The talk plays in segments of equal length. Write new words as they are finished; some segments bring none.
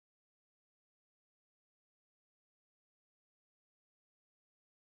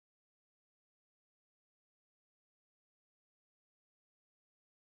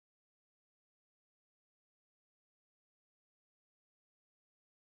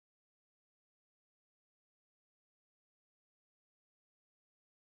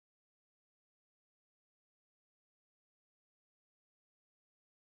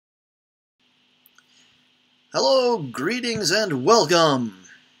Hello, greetings, and welcome!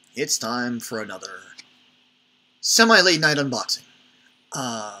 It's time for another semi-late night unboxing.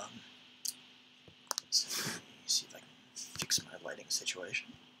 Let's see if I can fix my lighting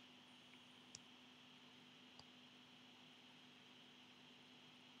situation.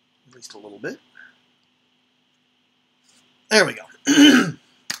 At least a little bit. There we go.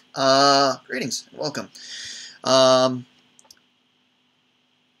 Greetings, and welcome.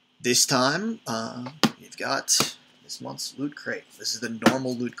 This time, we've got this month's Loot Crate. This is the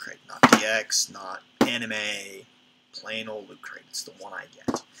normal Loot Crate, not DX, not anime, plain old Loot Crate. It's the one I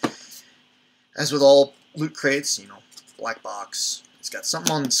get. As with all Loot Crates, you know, black box. It's got some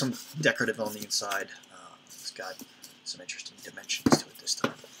decorative on the inside. It's got some interesting dimensions to it this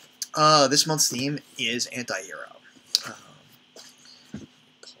time. This month's theme is anti-hero.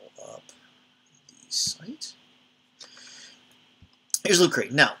 Pull up the site. Here's Loot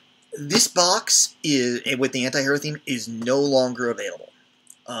Crate. Now, this box is with the anti-hero theme is no longer available,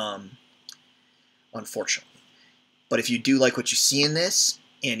 unfortunately. But if you do like what you see in this,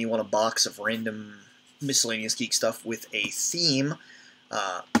 and you want a box of random miscellaneous geek stuff with a theme,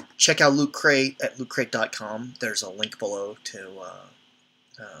 check out Loot Crate at lootcrate.com. There's a link below to.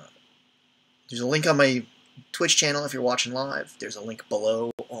 There's a link on my Twitch channel if you're watching live. There's a link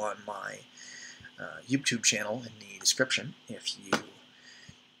below on my YouTube channel in the description if you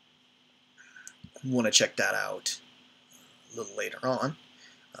want to check that out a little later on,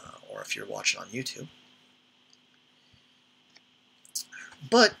 or if you're watching on YouTube.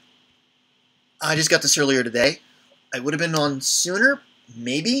 But I just got this earlier today. I would have been on sooner,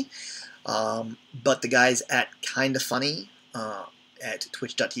 maybe, but the guys at Kinda Funny at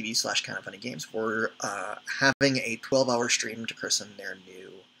twitch.tv/kindafunnygames were having a 12-hour stream to christen their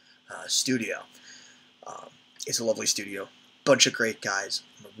new studio. It's a lovely studio, bunch of great guys.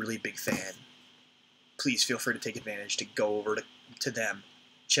 I'm a really big fan. Please feel free to take advantage to go over to them,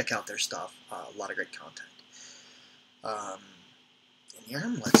 check out their stuff. A lot of great content. And here,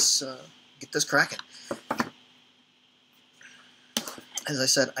 let's get this cracking. As I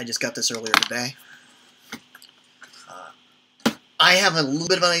said, I just got this earlier today. I have a little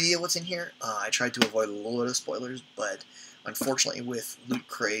bit of an idea what's in here. I tried to avoid a little bit of spoilers, but unfortunately with Loot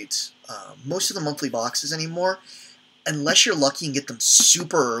Crate, most of the monthly boxes anymore, unless you're lucky and get them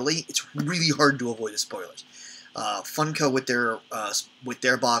super early, it's really hard to avoid the spoilers. Funko with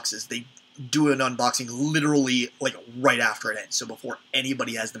their boxes, they do an unboxing literally like right after it ends. So before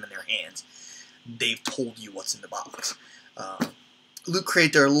anybody has them in their hands, they've told you what's in the box. Loot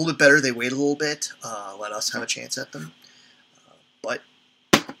Crate, they're a little bit better. They wait a little bit, let us have a chance at them. But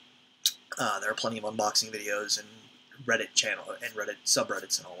there are plenty of unboxing videos and Reddit channel and Reddit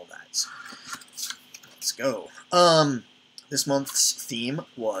subreddits and all of that. So let's go. This month's theme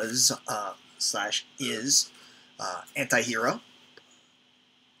was /is anti-hero.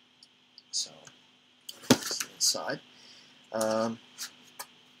 So let's see inside.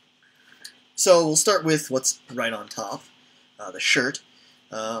 So we'll start with what's right on top, the shirt.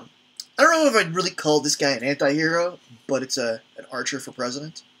 I don't know if I'd really call this guy an anti-hero, but it's an archer for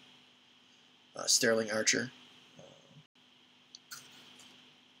president. Sterling Archer.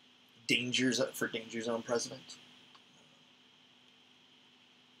 Danger Zone president.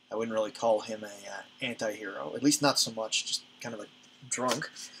 I wouldn't really call him a anti-hero, at least not so much, just kind of a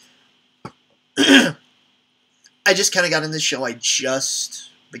drunk. I just kind of got in this show. I just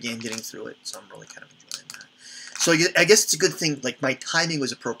began getting through it, so I'm really kind of enjoying that. So I guess it's a good thing, like, my timing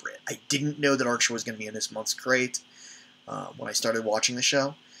was appropriate. I didn't know that Archer was going to be in this month's crate when I started watching the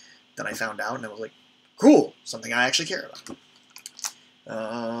show. Then I found out, and I was like, cool, something I actually care about.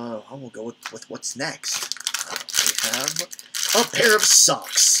 We'll go with what's next. We have a pair of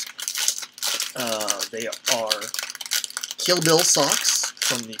socks. They are Kill Bill socks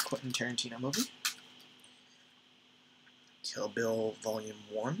from the Quentin Tarantino movie. Kill Bill Volume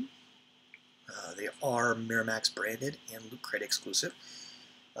 1. They are Miramax branded and Loot Crate exclusive.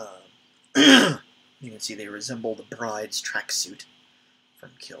 You can see they resemble the bride's tracksuit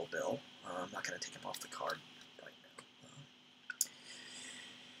from Kill Bill. I'm not going to take them off the card right now.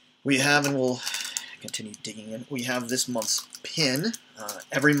 We have, and we'll continue digging in, we have this month's pin.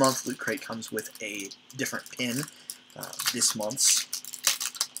 Every month Loot Crate comes with a different pin. This month's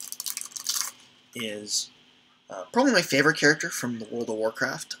is probably my favorite character from the World of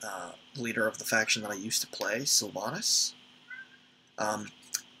Warcraft, leader of the faction that I used to play, Sylvanas.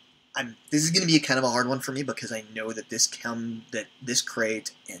 This is going to be kind of a hard one for me because I know that this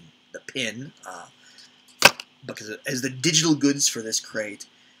crate and the pin, because as the digital goods for this crate,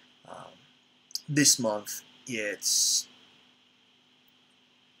 this month it's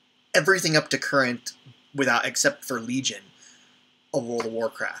everything up to current, without except for Legion of World of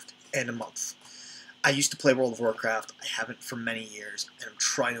Warcraft in a month. I used to play World of Warcraft. I haven't for many years, and I'm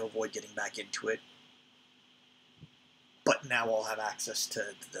trying to avoid getting back into it. But now I'll have access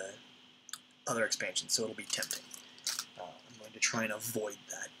to the other expansions, so it'll be tempting. I'm going to try and avoid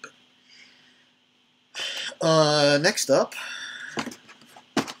that. But next up,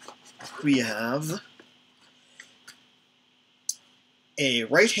 we have a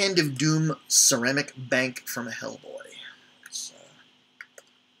Right Hand of Doom ceramic bank from Hellboy. Let's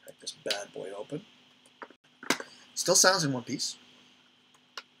crack this bad boy open. Still sounds in one piece.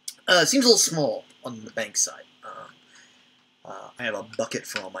 It seems a little small on the bank side. I have a bucket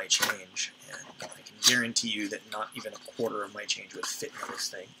for all my change, and I can guarantee you that not even a quarter of my change would fit in this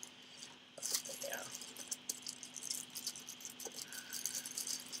thing. Yeah.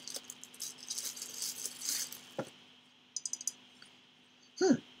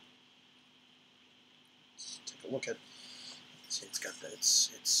 Let's take a look at. See, it's got that.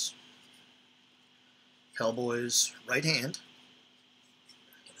 It's Hellboy's right hand.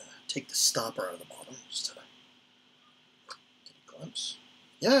 I'm gonna take the stopper out of the bottom just to get a glimpse.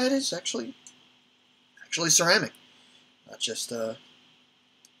 Yeah, it is actually ceramic, not just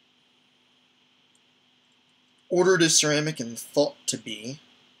ordered as ceramic and thought to be,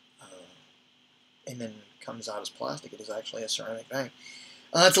 and then comes out as plastic. It is actually a ceramic bag.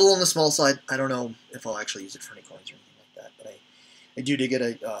 It's a little on the small side. I don't know if I'll actually use it for any coins or anything like that, but I do dig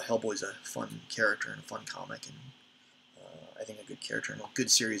it. Hellboy's a fun character and a fun comic, and I think a good character and a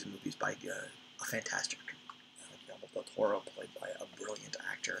good series of movies by a fantastic Guillermo del Toro, played by a brilliant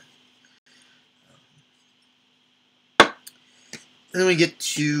actor. And then we get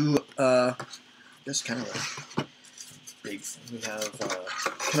to, I guess, kind of a big thing. We have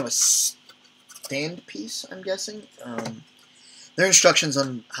kind of a stand piece, I'm guessing. There are instructions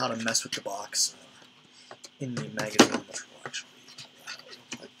on how to mess with the box in the magazine, which will actually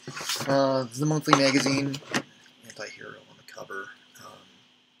the monthly magazine, anti-hero on the cover.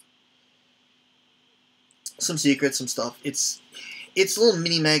 Some secrets, some stuff. It's a little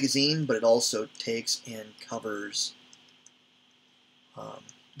mini magazine, but it also takes and covers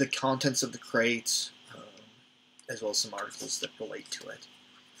the contents of the crate, as well as some articles that relate to it.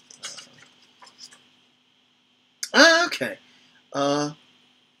 Okay.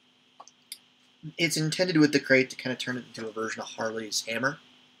 It's intended with the crate to kind of turn it into a version of Harley's hammer,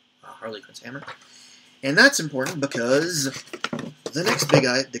 Harley Quinn's hammer, and that's important because the next big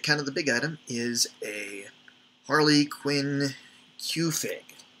the big item is a Harley Quinn Q-Fig.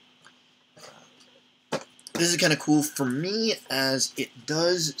 This is kind of cool for me, as it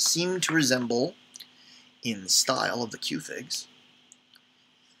does seem to resemble, in style of the Q-Figs,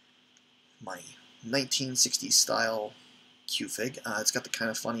 my 1960s style Q-Fig. It's got the Kind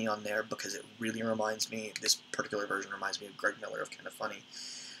of Funny on there because it really reminds me, this particular version reminds me of Greg Miller of Kind of Funny,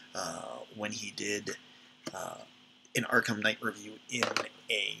 when he did an Arkham Knight review in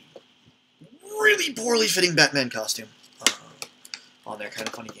a really poorly fitting Batman costume on their Kind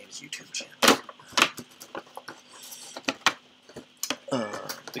of Funny Games YouTube channel.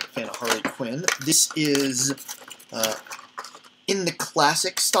 Big fan of Harley Quinn. This is in the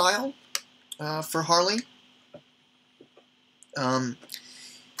classic style for Harley.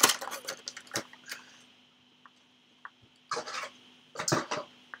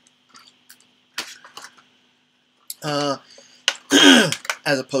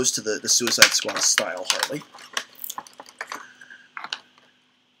 As opposed to the Suicide Squad style Harley.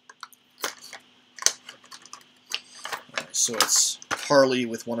 So it's Harley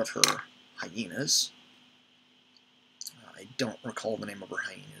with one of her hyenas. I don't recall the name of her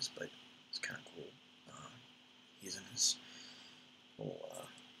hyenas, but it's kind of cool. He's in his little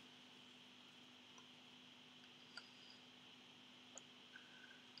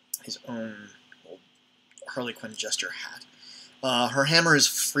his own little Harley Quinn jester hat. Her hammer is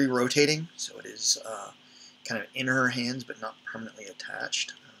free rotating, so it is kind of in her hands, but not permanently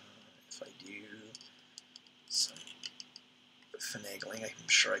attached. If I do some finagling, I'm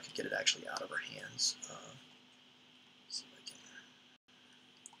sure I could get it actually out of her hands. See if I can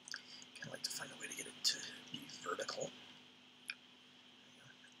kind of like to find a way to get it to be vertical.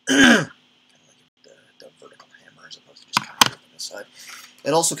 Kind of like the vertical hammer as opposed to just kind of on the side.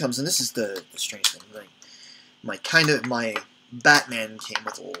 It also comes, and this is the strange thing, like my Batman came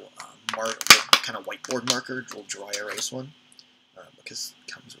with a little kind of whiteboard marker, a little dry erase one, because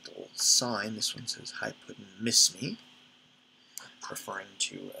it comes with a little sign. This one says, "Hi, Puddin', miss me," referring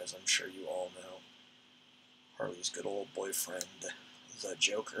to, as I'm sure you all know, Harley's good old boyfriend, the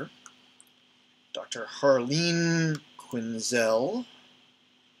Joker, Dr. Harleen Quinzel,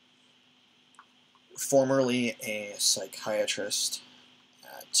 formerly a psychiatrist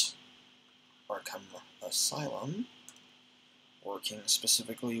at Arkham Asylum, working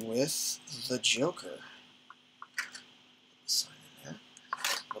specifically with the Joker. Sign in there.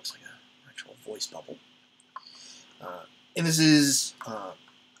 Looks like an actual voice bubble. And this is,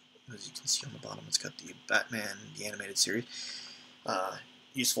 as you can see on the bottom, it's got the Batman, the animated series.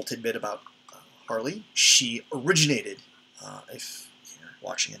 Useful tidbit about Harley. She originated, if you're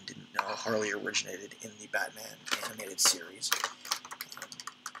watching and didn't know, Harley originated in the Batman animated series.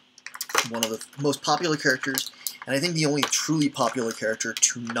 One of the most popular characters, and I think the only truly popular character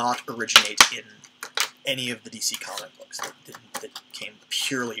to not originate in any of the DC comic books that came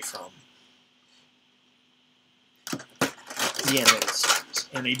purely from the animated series.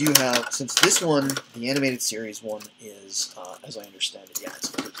 And they do have, since this one, the animated series one is, as I understand it, yeah,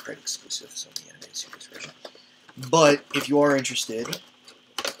 it's a Loot Crate exclusive, so the animated series version. But if you are interested,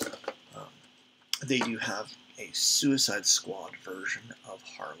 they do have a Suicide Squad version of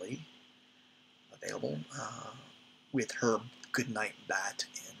Harley available, with her Goodnight Bat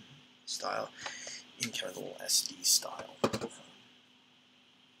in style, in kind of the little SD style.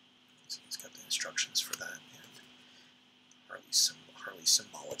 So it's got the instructions for that, and Harley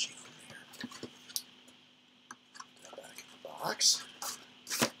symbology on there. Put that back in the box,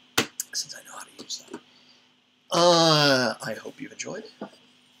 since I know how to use that. I hope you've enjoyed.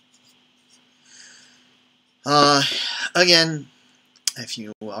 Again, if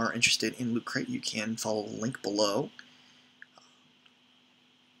you are interested in Loot Crate, you can follow the link below.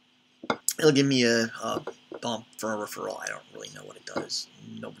 It'll give me a bump for a referral. I don't really know what it does.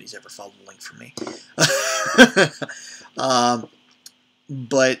 Nobody's ever followed the link from me.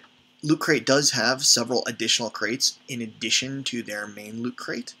 But Loot Crate does have several additional crates in addition to their main Loot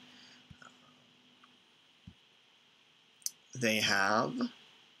Crate. They have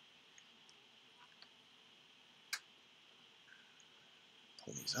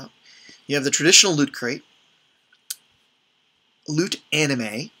pull these up. You have the traditional Loot Crate, Loot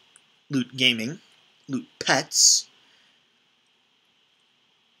Anime, Loot Gaming, Loot Pets.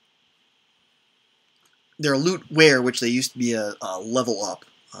 Their Loot Wear, which they used to be a level up.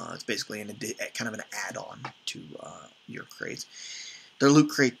 It's basically kind of an add-on to your crates. Their Loot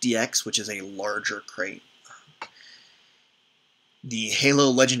Crate DX, which is a larger crate. The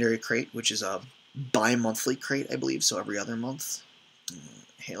Halo Legendary Crate, which is a bi-monthly crate, I believe, so every other month.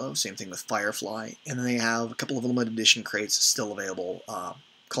 Halo, same thing with Firefly. And then they have a couple of limited edition crates still available.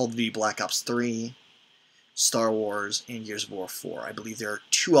 Call of Duty Black Ops 3, Star Wars, and Gears of War 4. I believe there are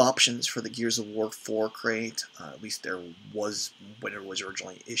 2 options for the Gears of War 4 crate. At least there was when it was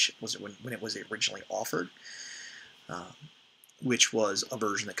originally issued, when it was originally offered, which was a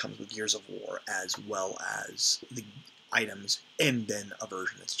version that comes with Gears of War as well as the items, and then a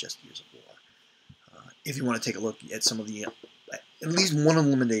version that's just Gears of War. If you want to take a look at some of the at least one of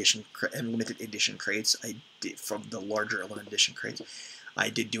the limited edition crates, I did from the larger limited edition crates. I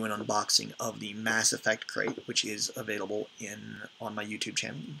did do an unboxing of the Mass Effect crate, which is available on my YouTube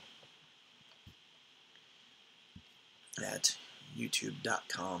channel at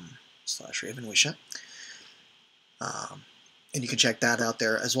youtube.com/RavenWisha. And you can check that out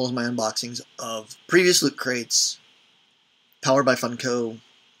there, as well as my unboxings of previous Loot Crates, powered by Funko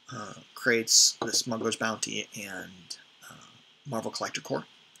crates, the Smuggler's Bounty, and Marvel Collector Corps.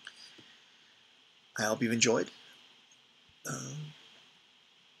 I hope you've enjoyed.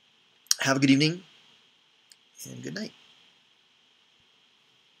 Have a good evening, and good night.